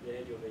below the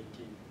age of 18.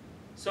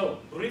 So,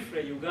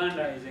 briefly,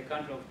 Uganda is a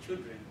country of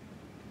children.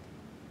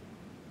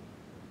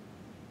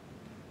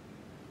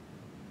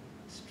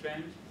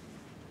 Strange,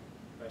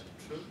 but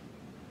true.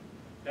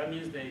 That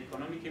means the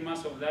economic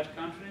mass of that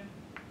country,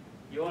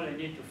 you only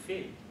need to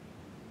feed.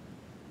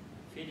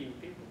 Feeding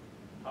people.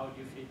 How do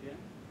you feed them?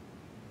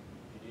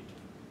 You need to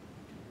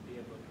be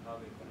able to have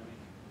economic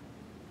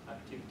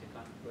activity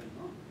going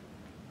on.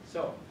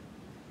 So,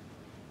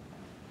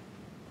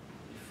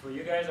 if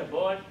you guys are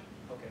bored,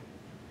 okay.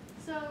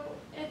 So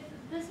if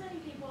this many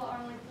people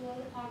are like below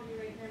the poverty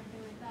rate and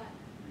everything like that,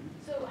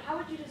 so how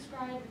would you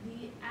describe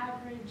the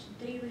average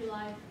daily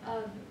life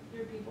of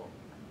your people?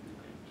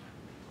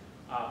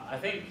 Okay. I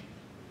think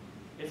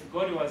if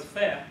God was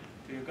fair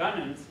to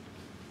Ugandans,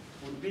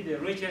 would be the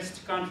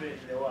richest country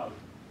in the world.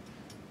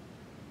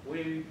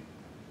 We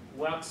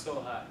work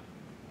so hard,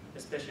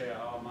 especially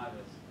our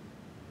mothers.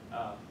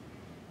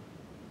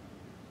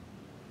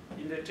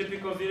 In the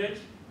typical village,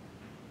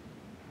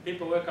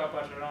 people wake up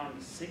at around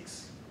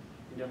 6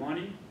 in the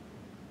morning,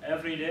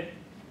 every day,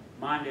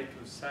 Monday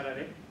to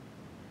Saturday,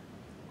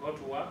 go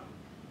to work,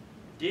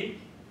 dig,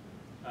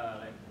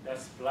 like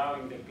that's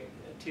plowing,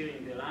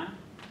 tilling the land.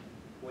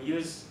 We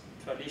use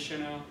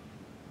traditional,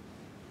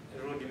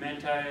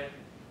 rudimentary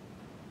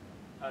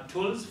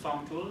tools,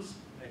 farm tools,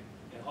 like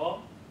a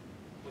hoe,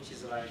 which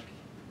is like,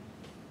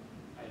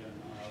 I don't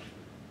know,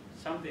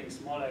 something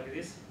small like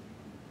this.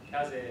 It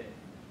has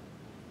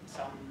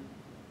some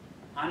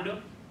handle.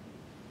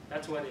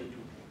 That's what they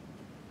do.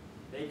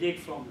 They dig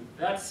from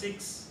that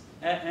 6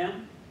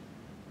 a.m.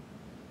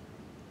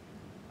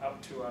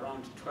 up to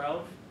around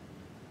 12,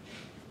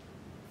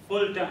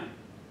 full time,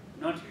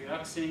 not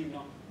relaxing,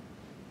 no.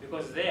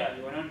 Because there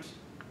you are not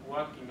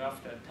working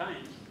after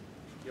time,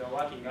 you are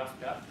working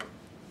after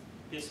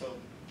piece of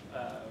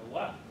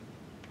work.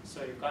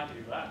 So you can't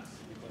relax,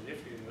 because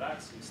if you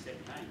relax, you stay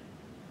behind.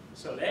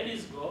 So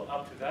ladies go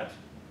up to that,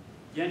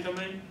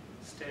 gentlemen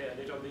stay a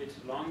little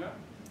bit longer.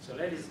 So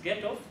ladies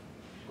get off,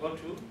 go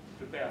to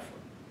prepare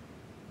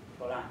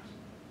for lunch.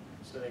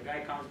 So the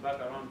guy comes back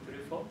around 3,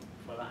 4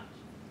 for lunch.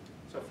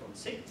 So from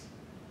 6,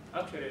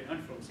 actually not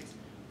from 6,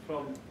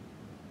 from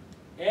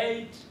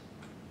 8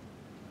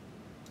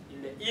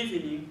 in the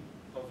evening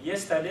of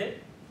yesterday,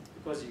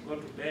 because you go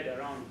to bed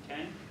around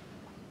 10,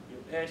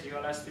 you ate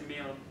your last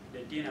meal,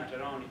 the dinner at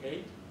around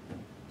 8.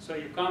 So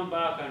you come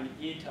back and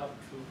eat up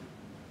to,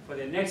 for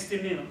the next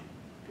meal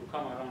to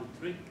come around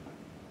 3,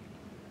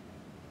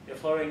 the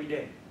following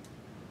day.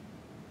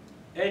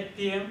 8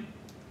 p.m.,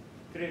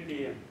 3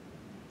 p.m.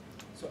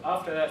 So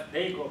after that,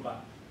 they go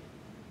back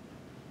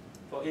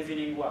for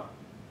evening work.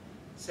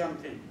 Same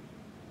thing.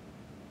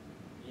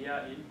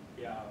 Year in,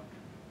 year out.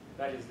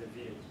 That is the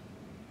village.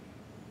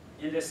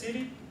 In the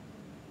city,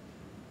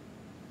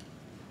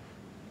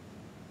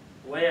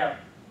 where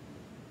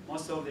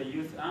most of the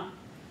youth are,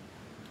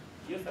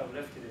 youth have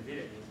left the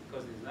villages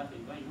because there's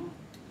nothing going on.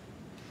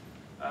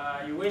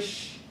 You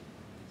wish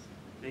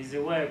there's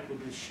a way I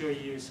could show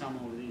you some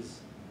of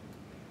these.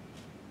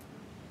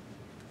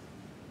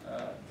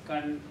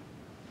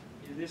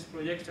 Is this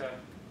projector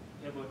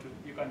able to,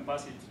 you can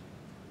pass it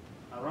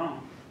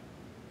around.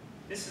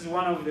 This is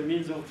one of the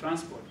means of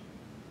transport.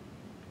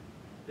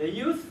 The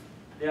youth,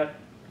 they are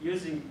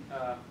using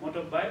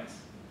motorbikes,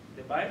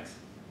 the bikes,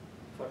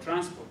 for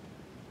transport.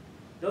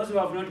 Those who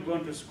have not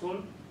gone to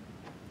school,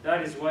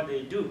 that is what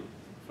they do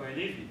for a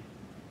living.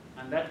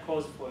 And that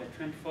calls for a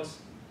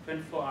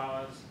 24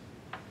 hours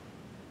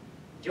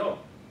job.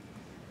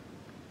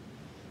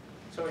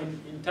 So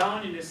in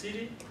town, in the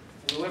city,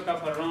 we wake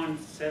up around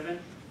 7.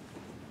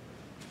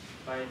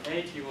 By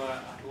 8, you are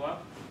at work.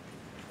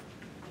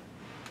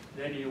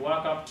 Then you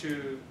work up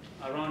to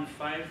around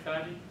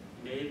 5:30 in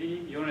the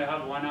evening. You only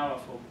have 1 hour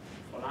for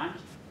lunch.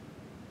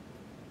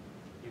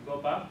 You go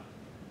back.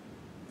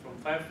 From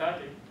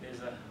 5:30,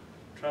 there's a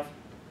traffic.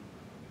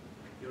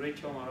 You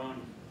reach home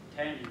around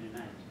 10 in the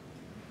night.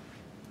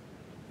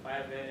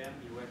 5 a.m.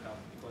 you wake up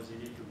because you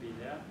need to be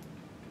there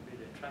to beat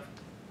the traffic.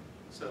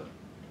 So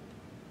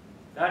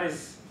that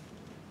is,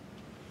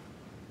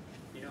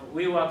 you know,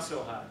 we work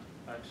so hard,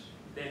 but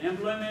the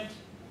employment,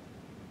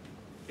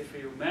 if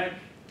you make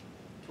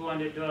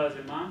 $200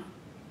 a month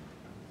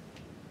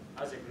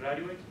as a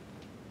graduate,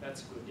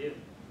 that's a good deal.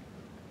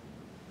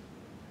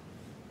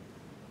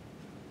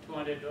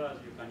 $200,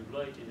 you can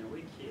blow it in a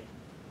week here.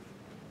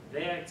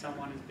 There,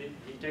 someone is big,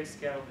 he takes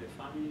care of the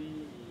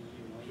family,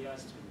 he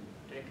has to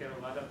take care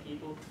of other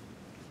people.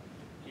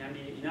 And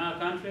in our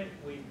country,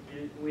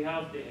 we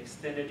have the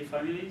extended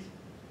families.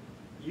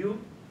 You,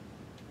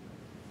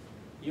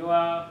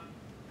 your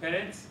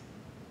parents,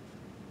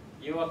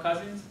 your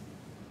cousins,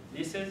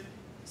 nieces,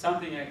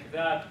 something like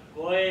that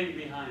going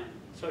behind.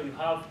 So you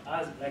have,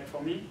 as like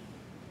for me,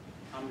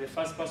 I'm the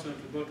first person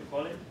to go to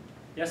college,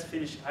 just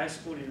finished high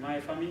school in my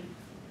family.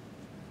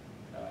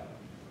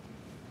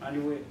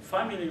 And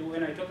family,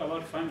 when I talk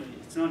about family,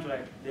 it's not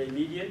like the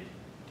immediate.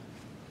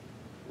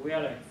 We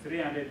are like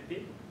 300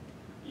 people,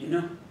 you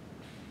know.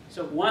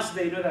 So once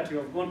they know that you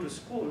have gone to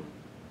school,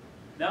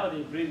 now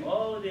they bring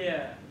all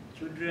their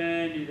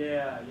children,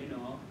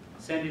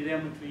 send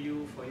them to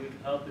you for you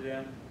to help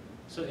them.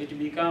 So it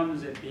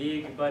becomes a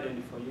big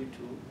burden for you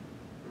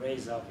to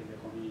raise up in the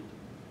community.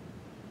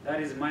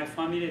 That is my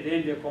family.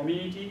 Then the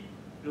community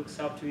looks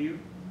up to you.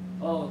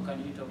 Oh,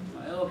 can you talk to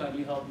my, oh, can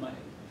you help my,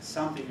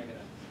 something like that.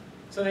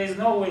 So there is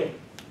no way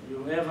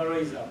you ever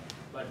raise up,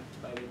 but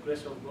by the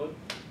grace of God,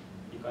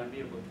 you can be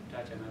able to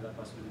touch another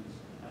person's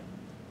heart.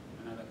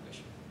 Another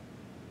question.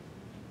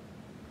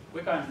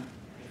 We can,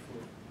 if we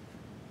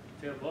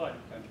feel bored, we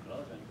can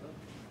close and go.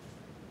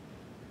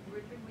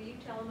 Richard, will you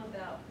tell them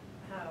about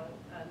how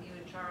you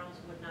and Charles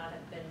would not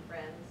have been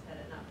friends had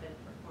it not been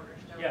for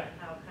Cornerstone? Yeah.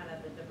 How kind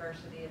of the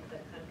diversity of the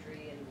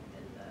country and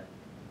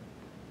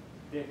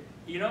the...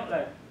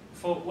 Like,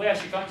 for where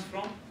she comes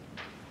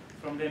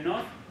from the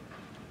north,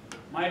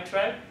 my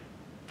tribe,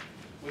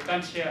 we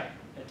can't share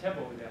a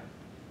table with them.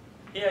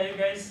 Here, you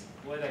guys,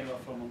 whether you are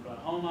from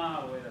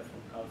Oklahoma or whether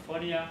from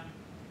California,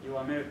 you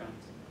are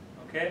Americans,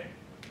 okay?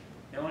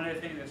 The only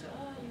thing they say,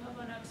 oh, you have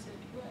an accent.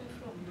 Where are you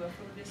from? You are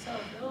from the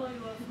south. Oh,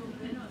 you are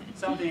from the north.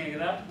 Something like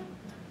that.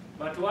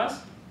 But to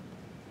us,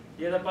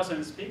 the other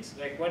person speaks,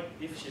 like what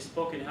if she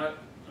spoke in her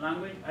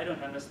language? I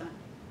don't understand.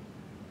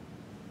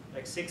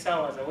 Like 6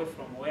 hours away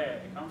from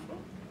where I come from.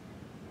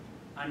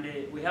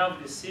 And we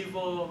have the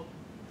civil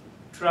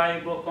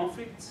tribal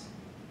conflicts.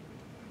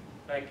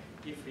 Like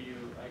if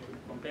I could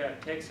compare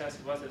Texas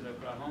versus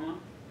Oklahoma,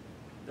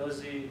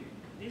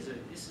 this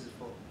is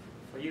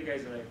for you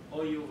guys like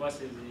OU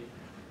versus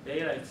the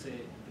daylight. It's a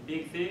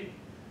big thing,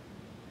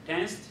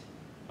 tensed,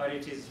 but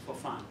it is for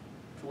fun.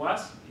 To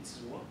us, it's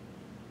war.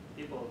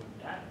 People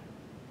die.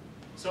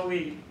 So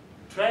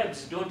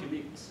tribes don't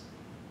mix.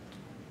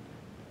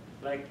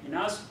 Like in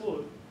our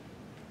school,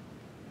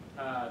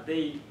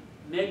 they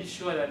made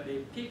sure that they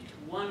picked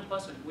one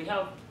person. We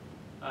have,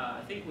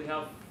 I think we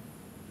have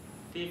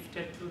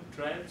 52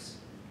 tribes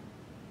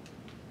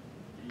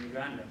in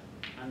Uganda,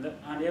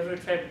 and every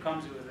tribe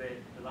comes with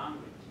a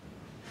language.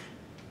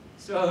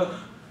 So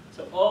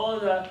all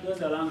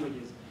those are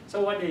languages.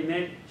 So what they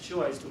made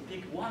sure is to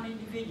pick one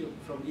individual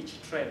from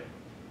each tribe.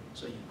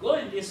 So you go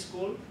in this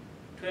school,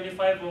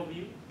 25 of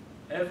you,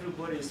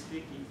 everybody is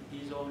speaking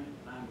his own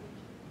language.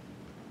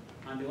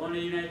 And the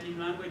only uniting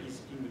language is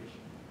English.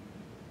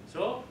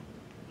 So,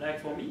 like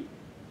for me,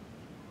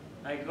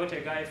 I got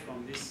a guy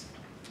from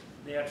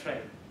their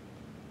tribe,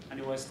 and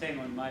he was staying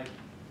on my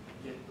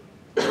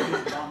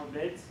bamboo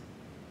beds.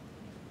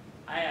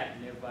 I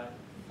had never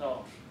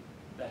thought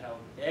that I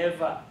would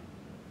ever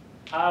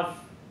have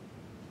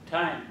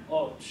time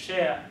or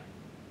share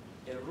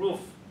a roof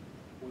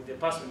with the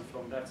person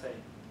from that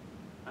side.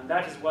 And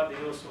that is what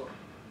they also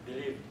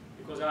believed,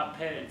 because our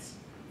parents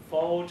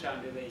fought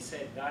and they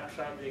said that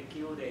tribe, they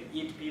kill, they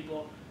eat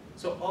people.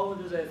 So all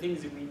those are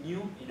things that we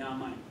knew in our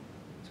mind.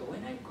 So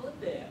when I got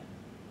there,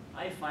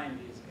 I find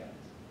these guys.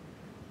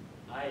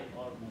 I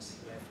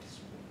almost left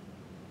school.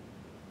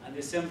 And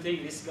the same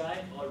thing, this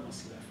guy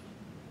almost left.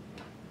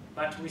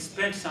 But we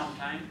spent some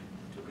time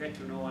to get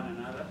to know one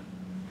another,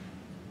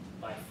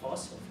 by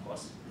force, of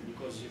course,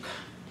 because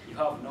you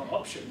have no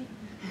option,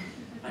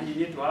 and you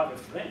need to have a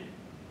friend.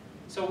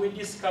 So we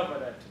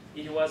discovered that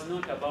it was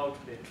not about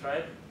the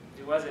tribe,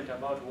 it wasn't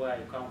about where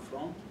you come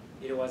from,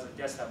 it was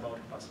just about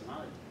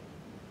personality,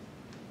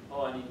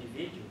 or an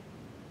individual.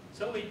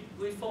 So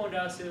we found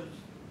ourselves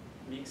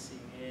mixing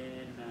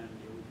in, and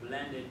we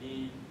blended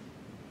in.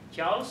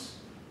 Charles,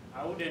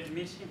 I wouldn't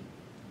meet him,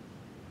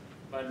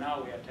 but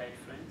now we are tight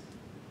friends.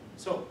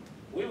 So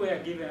we were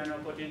given an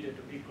opportunity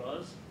to be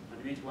close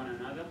and meet one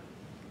another.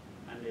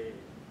 And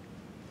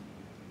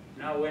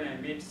now when I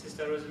meet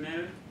Sister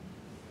Rosemary,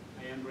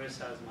 I embrace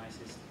her as my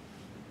sister.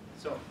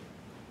 So,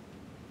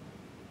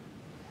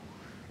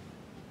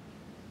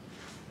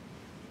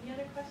 Any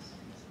other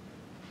questions?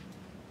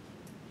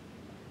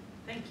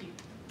 Thank you.